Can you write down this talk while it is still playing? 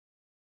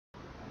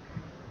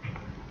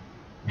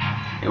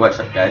Hey, what's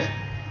up, guys?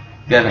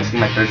 If you haven't seen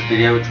my first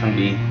video,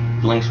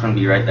 the link's gonna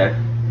be right there.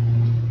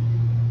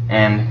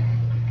 And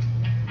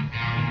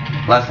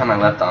last time I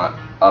left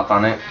off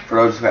on it, for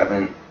those who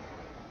haven't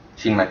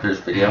seen my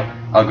first video,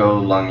 I'll go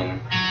along and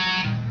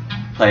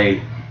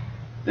play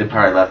the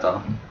part I left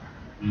off.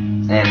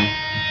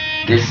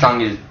 And this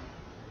song is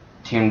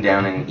tuned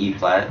down in E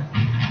flat.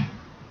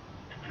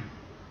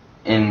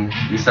 And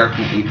you start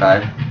from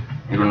E5,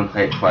 you're going to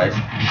play it twice.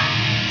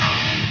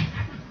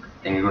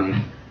 Then you're going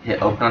to hit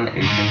open on the A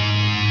string,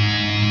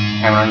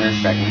 hammer on the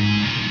second,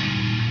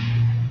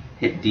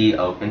 hit D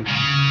open,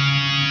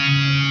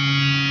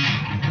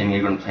 then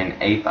you're going to play an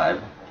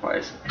A5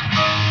 twice.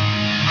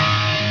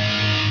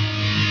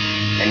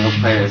 Then you'll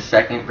play the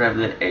second fret of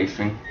the A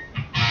string,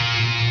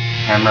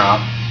 hammer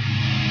off,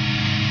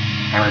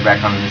 hammer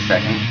back on the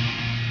second.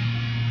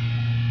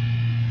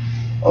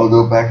 I'll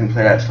go back and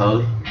play that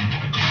slowly.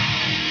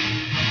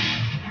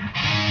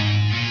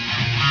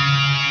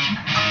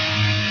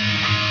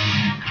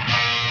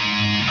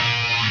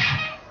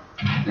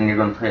 Then you're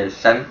going to play the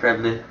 7th fret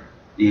of the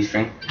D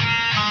string,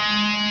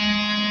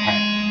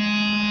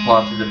 pull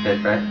off to the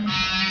 5th fret,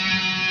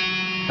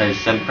 play the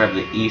 7th fret of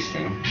the E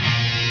string,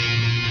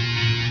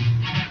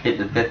 hit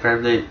the 5th fret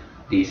of the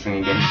D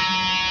string again,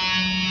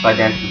 slide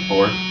down to the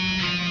 4,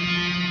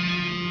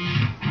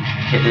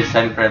 hit the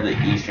 7th fret of the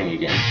E string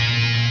again,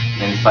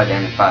 then slide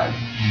down to 5.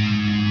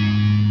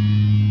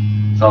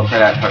 So I'll play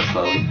that part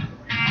slowly.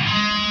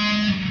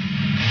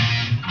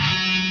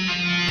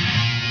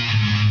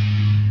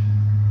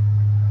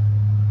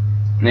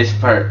 And this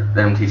part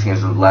that I'm teaching is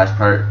the last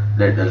part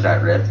that does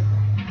that riff.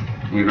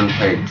 And you're going to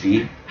play a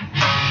G,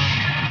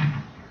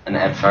 an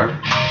F sharp,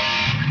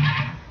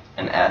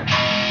 an F,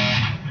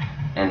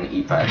 and an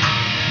E5.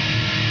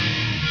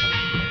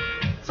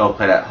 So I'll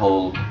play that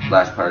whole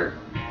last part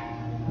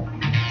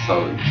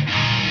slowly.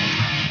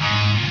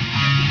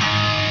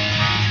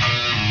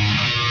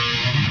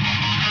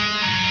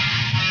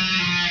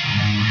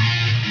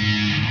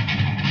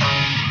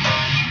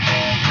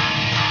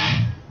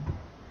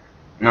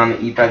 And on the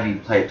E5 you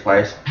play it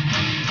twice,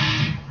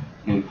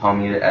 and you palm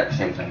mute it at the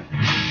same time.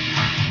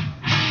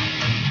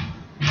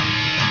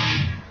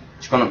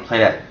 Just going to play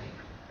that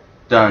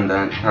dun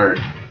dun part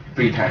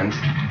 3 times.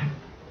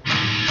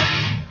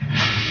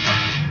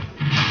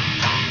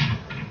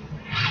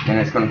 Then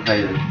it's going to play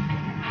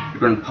you're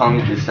going to palm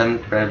mute the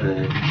 7th fret of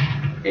the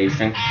A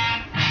string,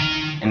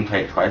 and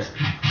play it twice.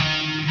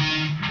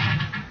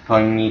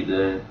 Palm mute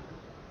the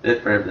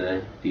 5th fret of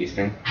the D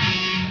string.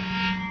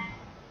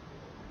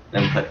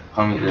 Then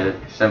palm mute the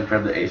 7th fret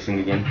of the A string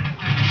again,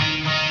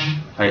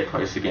 play it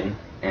twice again,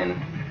 and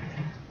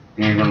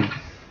then you're going to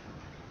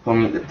palm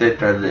mute the 5th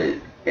fret of the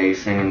A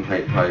string and play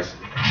it twice.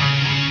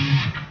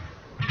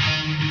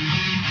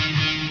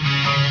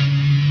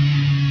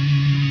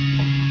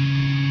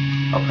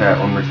 I'll play that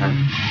one more time.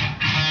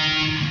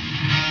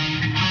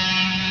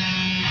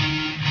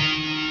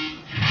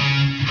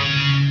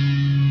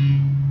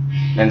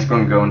 Then it's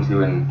going to go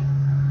into an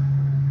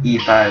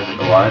E5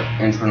 a lot,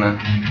 and it's going to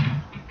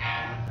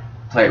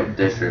play it with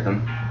this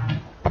rhythm.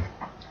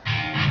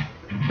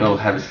 It'll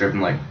have this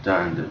rhythm like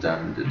dun da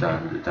dun da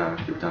dun da dun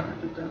da dun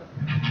da dun.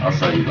 I'll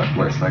show you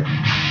what it's like.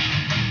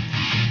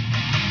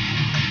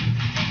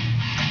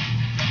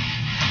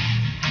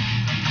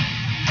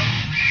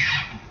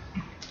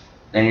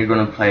 Then you're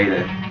going to play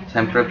the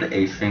 10th fret of the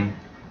A string,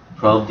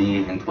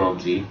 12D and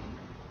 12G.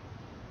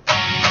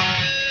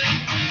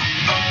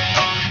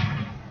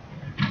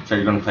 So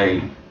you're going to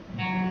play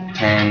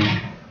 10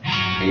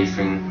 A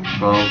string,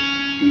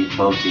 12D,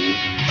 12G,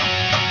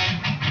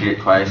 hit it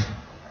twice,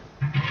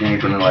 then you're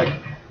going to like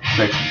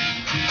click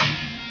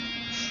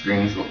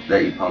strings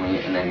that you palm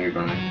mute, and then you're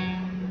going to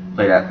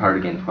play that part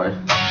again twice.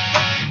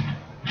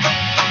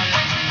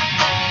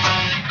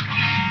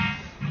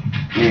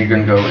 Then you're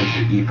going to go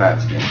into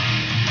E5s again.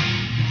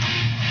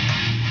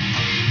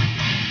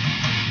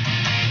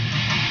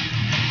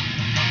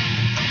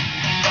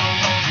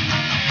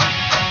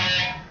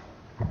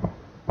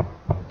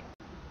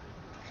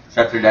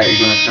 So after that, you're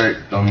going to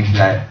start going into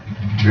that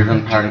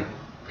rhythm pattern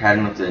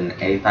with an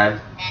A5.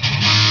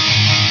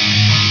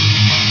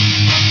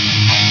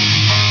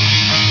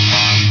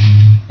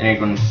 And you're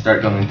going to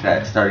start going into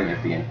that starting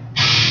riff again.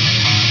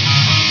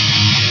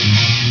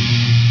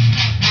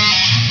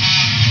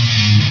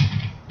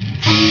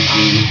 G, G,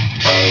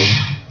 A,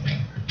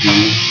 D.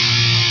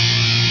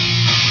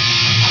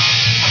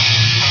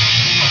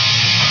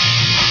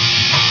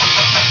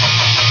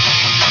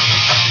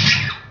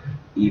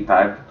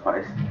 E5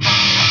 twice.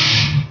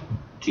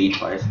 G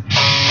twice,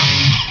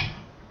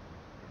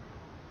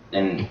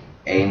 then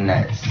A in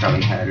that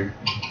strumming pattern,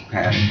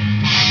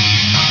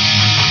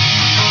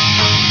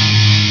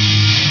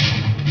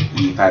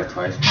 E5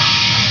 twice,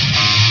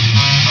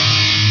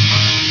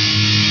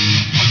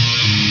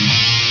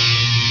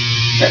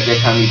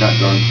 this time you don't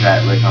go into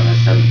that lick on the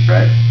 7th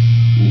fret,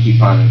 you keep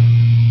on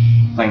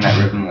playing that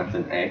rhythm with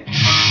an A,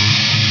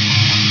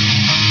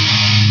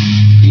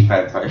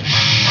 E5 twice,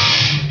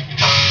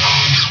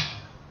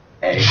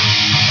 A,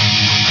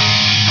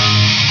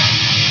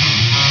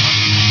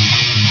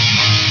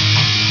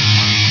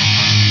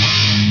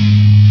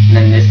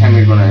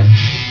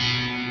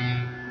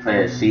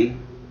 C,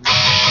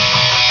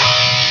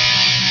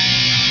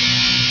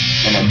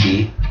 and a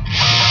D.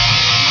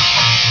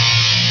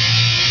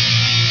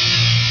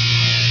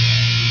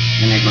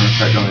 And you're going to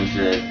start going to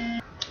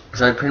the...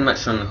 So I pretty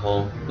much done the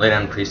whole Lay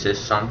Down-Priestess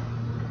song.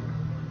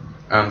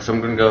 So I'm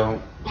going to go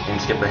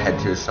and skip ahead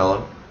to the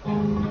solo.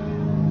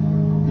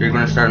 You're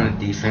going to start on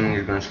the D string,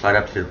 you're going to slide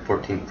up to the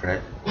 14th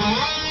fret. Then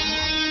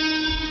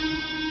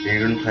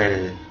you're going to play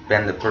to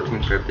bend the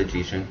 14th fret of the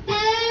G string.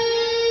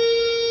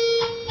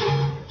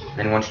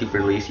 Then once you've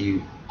released,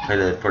 you play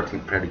the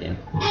 14th fret again.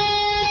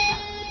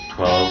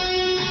 12,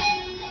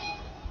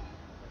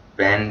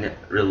 bend,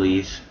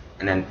 release,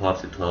 and then pull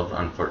off the 12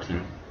 on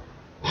 14.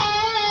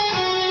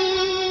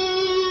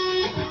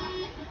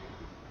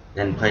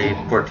 Then play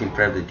 14th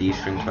fret of the D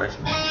string twice.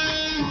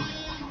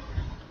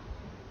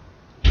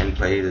 Then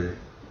play the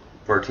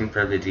 14th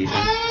fret of the G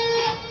string.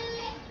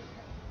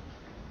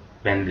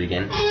 Bend it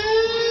again.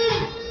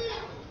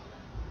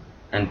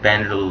 And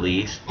bend,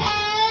 release.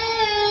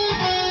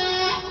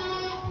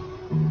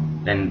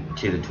 Then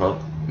to the 12th,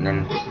 and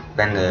then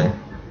bend the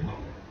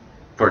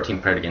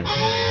 14th fret again.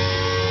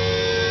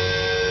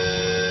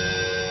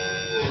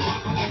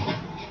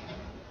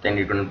 Then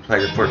you're going to play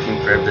the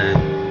 14th fret of the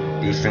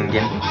D string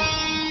again.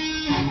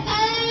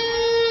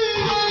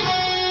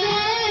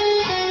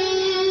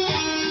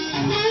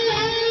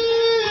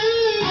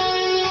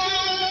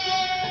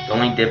 The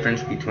only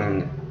difference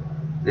between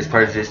this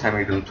part is this time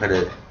you're going to play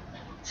the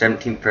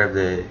 17th fret of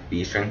the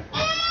B string.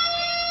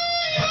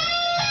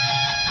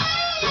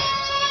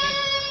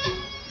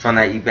 So on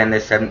that you bend the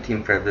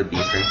 17th fret of the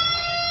B string,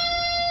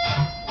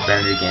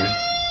 bend it again,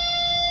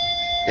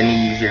 then you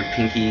use your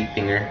pinky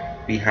finger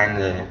behind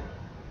the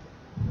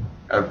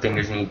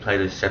fingers and you play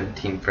the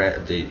 17th fret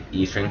of the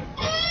E string.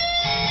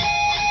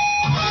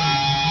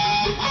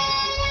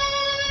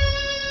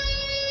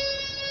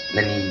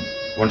 Then you,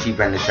 once you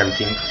bend the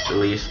 17th,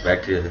 release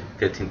back to the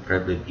 15th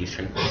fret of the B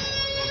string.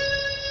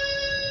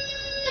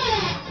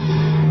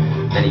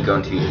 Then you go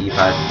into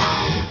E5.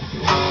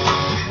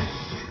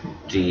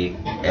 G,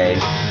 A.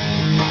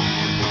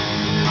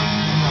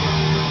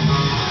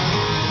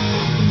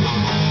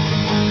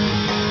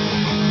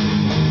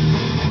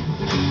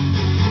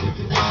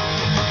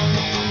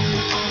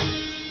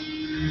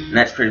 And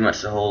that's pretty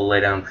much the whole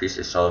Lay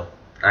Down-Priestess solo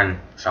and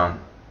song.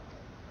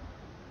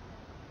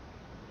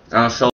 So